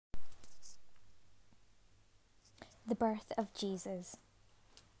The birth of Jesus.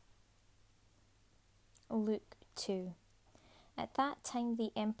 Luke 2. At that time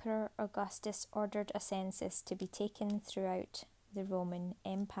the Emperor Augustus ordered a census to be taken throughout the Roman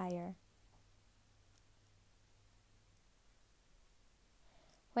Empire.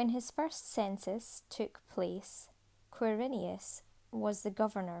 When his first census took place, Quirinius was the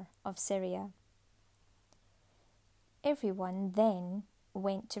governor of Syria. Everyone then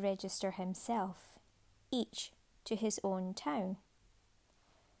went to register himself, each to his own town.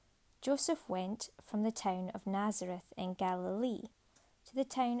 Joseph went from the town of Nazareth in Galilee to the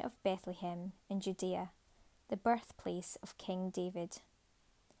town of Bethlehem in Judea, the birthplace of King David.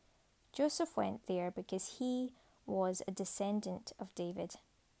 Joseph went there because he was a descendant of David.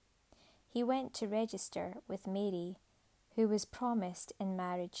 He went to register with Mary, who was promised in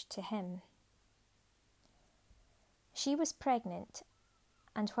marriage to him. She was pregnant,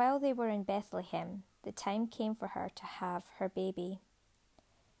 and while they were in Bethlehem, the time came for her to have her baby.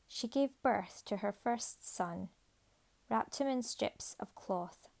 She gave birth to her first son, wrapped him in strips of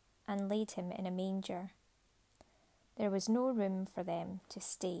cloth, and laid him in a manger. There was no room for them to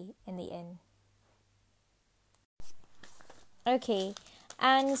stay in the inn. Okay,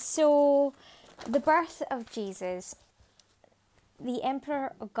 and so the birth of Jesus. The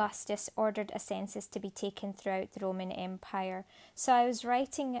Emperor Augustus ordered a census to be taken throughout the Roman Empire. So I was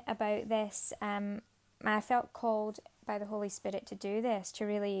writing about this. I felt called by the Holy Spirit to do this, to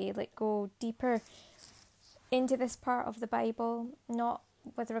really go deeper into this part of the Bible, not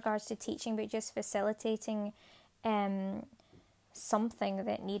with regards to teaching, but just facilitating something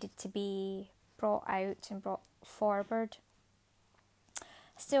that needed to be brought out and brought forward.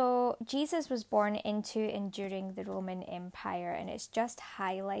 So Jesus was born into and during the Roman Empire, and it's just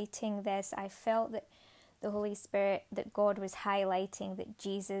highlighting this. I felt that the Holy Spirit, that God was highlighting that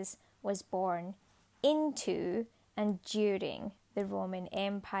Jesus was born into and during the Roman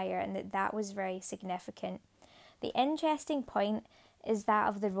Empire, and that was very significant. The interesting point is that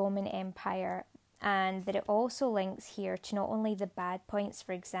of the Roman Empire, and that it also links here to not only the bad points,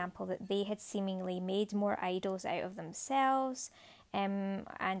 for example, that they had seemingly made more idols out of themselves, and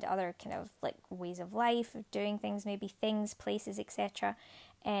other kind of ways of life, of doing things, maybe things, places, etc.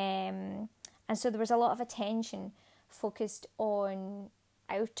 And so there was a lot of attention focused on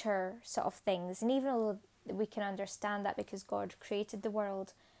outer sort of things. And even though we can understand that because God created the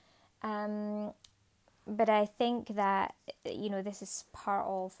world, but I think that, this is part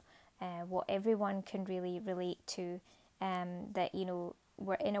of what everyone can really relate to, that,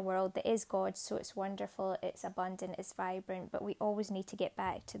 we're in a world that is God's, so it's wonderful, it's abundant, it's vibrant, but we always need to get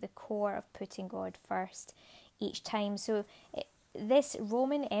back to the core of putting God first each time. So this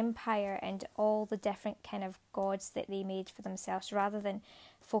Roman Empire and all the different kind of gods that they made for themselves, rather than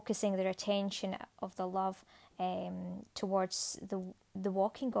focusing their attention of the love towards the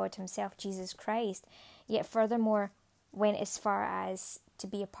walking God himself, Jesus Christ, yet furthermore went as far as to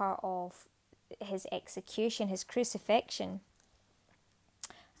be a part of his execution, his crucifixion,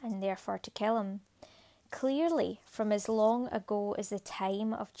 and therefore to kill him. Clearly, from as long ago as the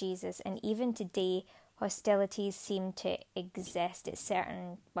time of Jesus, and even today, hostilities seem to exist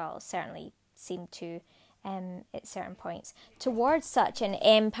certainly seem to at certain points towards such an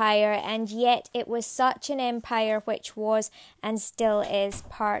empire, and yet it was such an empire which was and still is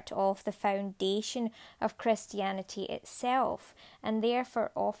part of the foundation of Christianity itself, and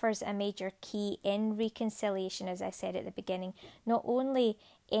therefore offers a major key in reconciliation, as I said at the beginning, not only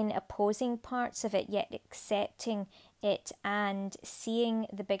in opposing parts of it, yet accepting it and seeing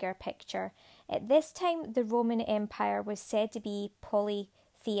the bigger picture. At this time, the Roman Empire was said to be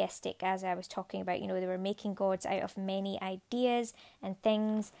polytheistic, as I was talking about. They were making gods out of many ideas and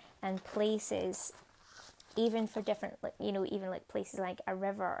things and places, even for different, even places like a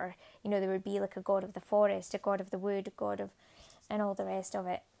river, or, there would be a god of the forest, a god of the wood, a god of, and all the rest of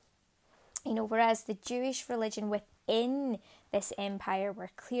it. Whereas the Jewish religion within this empire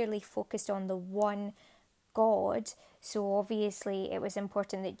were clearly focused on the one God. So obviously it was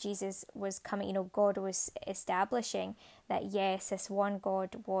important that Jesus was coming, God was establishing that yes, this one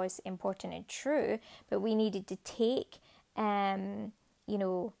God was important and true, but we needed to take,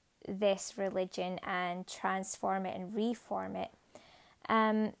 this religion and transform it and reform it.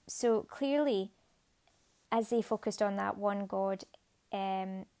 So clearly, as they focused on that one God,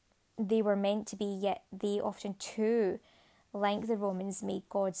 they were meant to be, yet they often too, like the Romans, made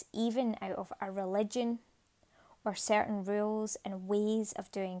gods even out of a religion or certain rules and ways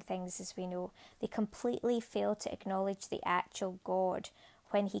of doing things, as we know. They completely failed to acknowledge the actual God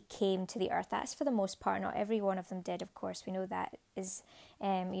when he came to the earth. That's for the most part. Not every one of them did, of course. We know that is,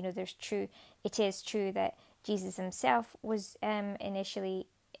 it is true that Jesus himself was initially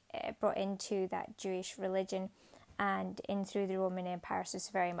brought into that Jewish religion and in through the Roman Empire, so it's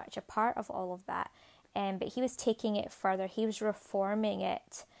very much a part of all of that. But he was taking it further. He was reforming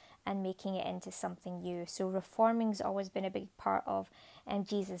it and making it into something new. So reforming's always been a big part of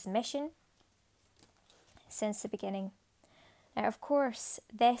Jesus' mission since the beginning. Now, of course,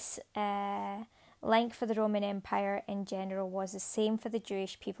 this link for the Roman Empire in general was the same for the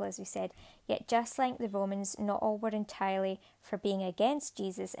Jewish people, as we said. Yet, just like the Romans, not all were entirely for being against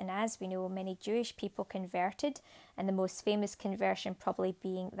Jesus, and as we know, many Jewish people converted, and the most famous conversion probably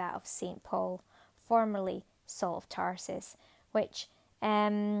being that of St. Paul, formerly Saul of Tarsus, which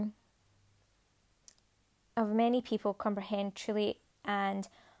of many people comprehend truly and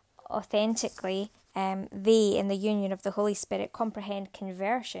authentically. They, in the union of the Holy Spirit, comprehend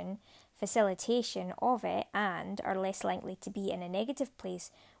conversion, facilitation of it, and are less likely to be in a negative place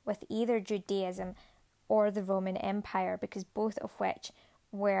with either Judaism or the Roman Empire, because both of which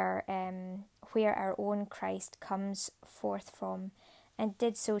were where our own Christ comes forth from, and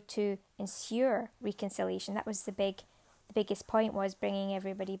did so to ensure reconciliation. That was the biggest point, was bringing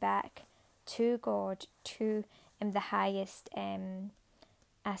everybody back to God, to the highest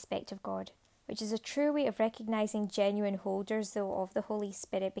aspect of God, which is a true way of recognising genuine holders, though, of the Holy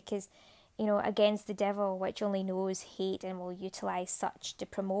Spirit, because, against the devil, which only knows hate and will utilise such to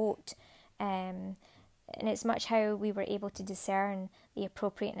promote. And it's much how we were able to discern the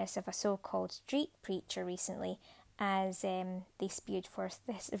appropriateness of a so-called street preacher recently, as they spewed forth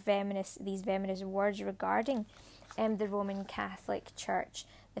these venomous words regarding the Roman Catholic Church,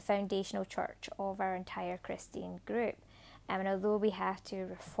 the foundational church of our entire Christian group. And although we have to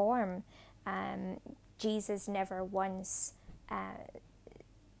reform, Jesus never once, I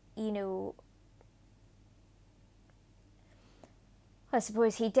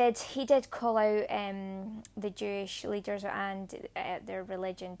suppose he did call out the Jewish leaders and their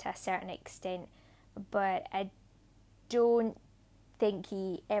religion to a certain extent, but I don't think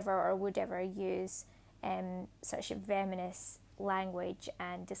he ever or would ever use such a venomous language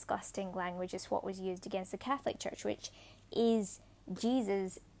and disgusting language as what was used against the Catholic Church, which is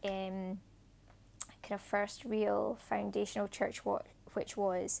Jesus' kind of first real foundational church, which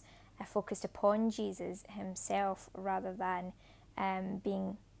was focused upon Jesus himself rather than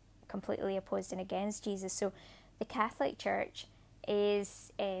being completely opposed and against Jesus. So the Catholic Church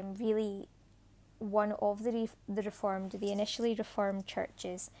is really one of the initially reformed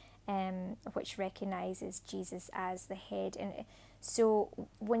churches, which recognises Jesus as the head. And so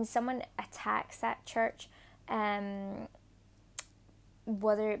when someone attacks that church,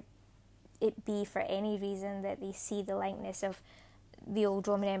 whether it be for any reason that they see the likeness of the old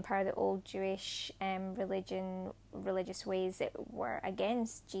Roman Empire, the old Jewish religious ways that were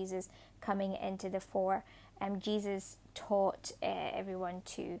against Jesus coming into the fore, Jesus taught everyone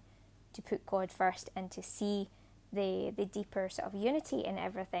to put God first and to see the deeper sort of unity in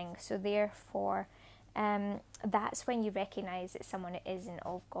everything. So therefore, that's when you recognise that someone isn't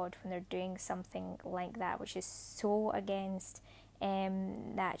of God, when they're doing something like that, which is so against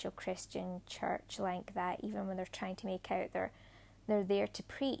the actual Christian church like that. Even when they're trying to make out they're there to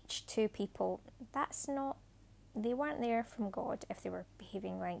preach to people, they weren't there from God if they were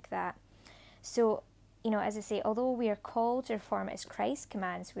behaving like that. So, as I say, although we are called to reform as Christ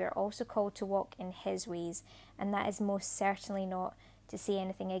commands, we are also called to walk in his ways, and that is most certainly not to say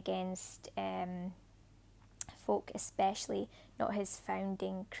anything against folk, especially not his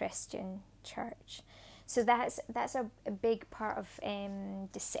founding Christian church. So that's a big part of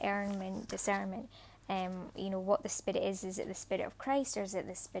discernment. What the spirit is it the spirit of Christ or is it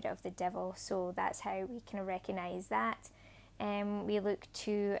the spirit of the devil? So that's how we can recognise that. We look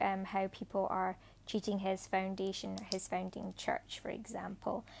to how people are treating his foundation or his founding church, for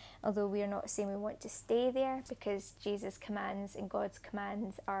example. Although we are not saying we want to stay there, because Jesus' commands and God's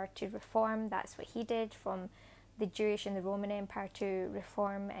commands are to reform. That's what he did from the Jewish and the Roman Empire, to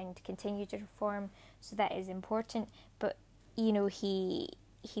reform and continue to reform. So that is important. But,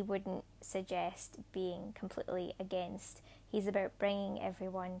 he wouldn't suggest being completely against. He's about bringing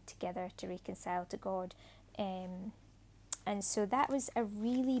everyone together to reconcile to God. And so that was a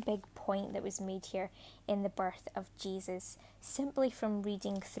really big point that was made here in the birth of Jesus, simply from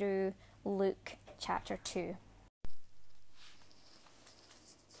reading through Luke chapter 2.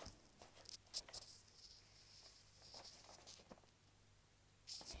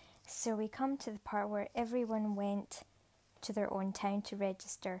 So we come to the part where everyone went to their own town to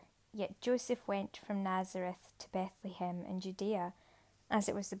register, yet Joseph went from Nazareth to Bethlehem in Judea, as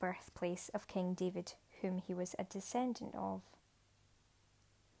it was the birthplace of King David, whom he was a descendant of.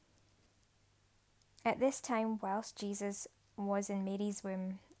 At this time, whilst Jesus was in Mary's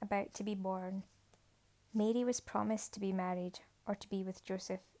womb, about to be born, Mary was promised to be married or to be with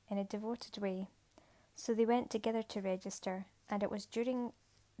Joseph in a devoted way. So they went together to register, and it was during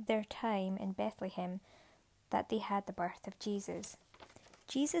their time in Bethlehem that they had the birth of Jesus.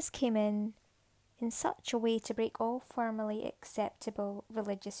 Jesus came in such a way to break all formally acceptable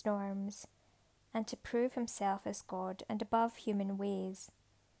religious norms and to prove himself as God and above human ways.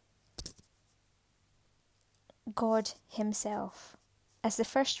 God himself, as the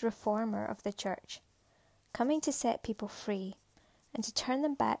first reformer of the church, coming to set people free and to turn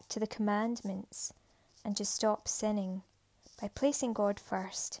them back to the commandments and to stop sinning by placing God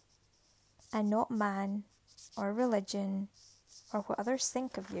first and not man or religion or what others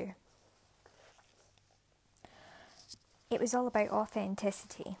think of you. It was all about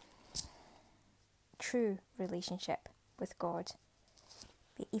authenticity, true relationship with God.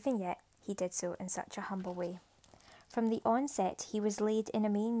 But even yet, he did so in such a humble way. From the onset, he was laid in a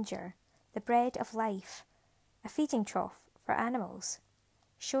manger, the bread of life, a feeding trough for animals,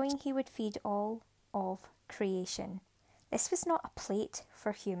 showing he would feed all of creation. This was not a plate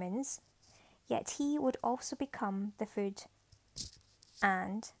for humans, yet he would also become the food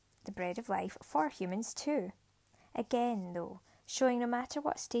and the bread of life for humans too. Again, though, showing no matter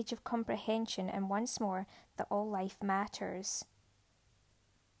what stage of comprehension, and once more that all life matters,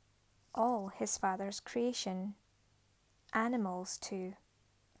 all his Father's creation, animals too,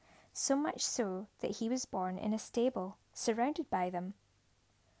 so much so that he was born in a stable, surrounded by them.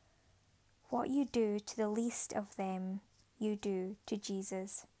 What you do to the least of them, you do to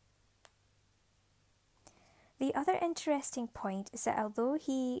Jesus. The other interesting point is that although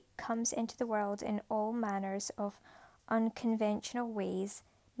he comes into the world in all manners of unconventional ways,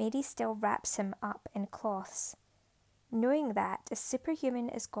 Mary still wraps him up in cloths, knowing that, as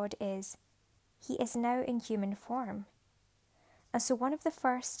superhuman as God is, he is now in human form. And so one of the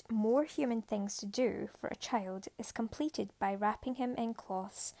first, more human things to do for a child is completed by wrapping him in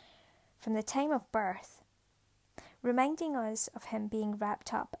cloths from the time of birth, reminding us of him being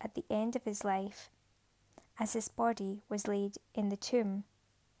wrapped up at the end of his life, as his body was laid in the tomb.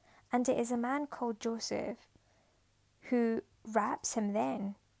 And it is a man called Joseph who wraps him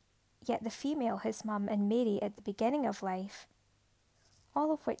then, yet the female, his mum, and Mary at the beginning of life,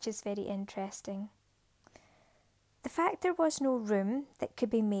 all of which is very interesting. The fact there was no room that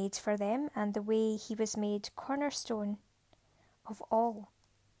could be made for them, and the way he was made cornerstone of all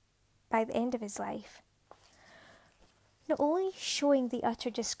by the end of his life, not only showing the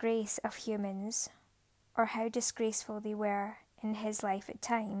utter disgrace of humans, or how disgraceful they were in his life at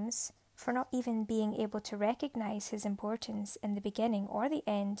times, for not even being able to recognise his importance in the beginning or the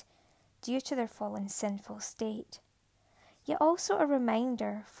end due to their fallen sinful state, yet also a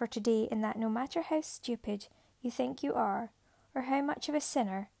reminder for today in that no matter how stupid you think you are, or how much of a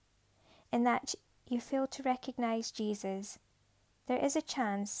sinner, in that you fail to recognise Jesus, there is a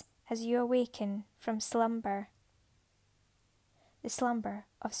chance as you awaken from slumber, the slumber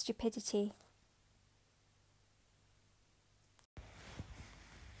of stupidity.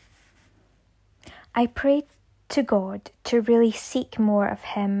 I prayed to God to really seek more of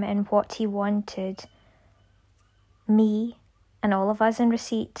him and what he wanted me and all of us in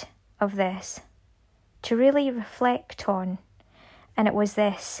receipt of this to really reflect on, and it was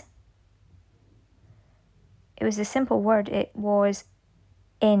this. It was a simple word. It was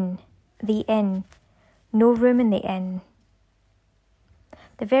in, the inn, no room in the inn.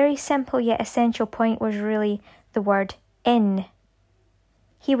 The very simple yet essential point was really the word in.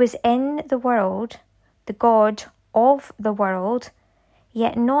 He was in the world, the God of the world,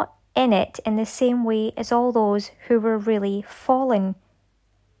 yet not in it in the same way as all those who were really fallen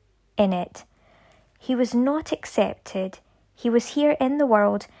in it. He was not accepted. He was here in the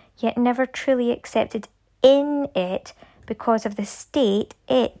world, yet never truly accepted in it because of the state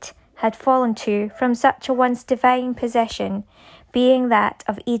it had fallen to from such a once divine position, being that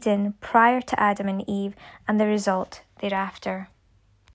of Eden prior to Adam and Eve, and the result thereafter.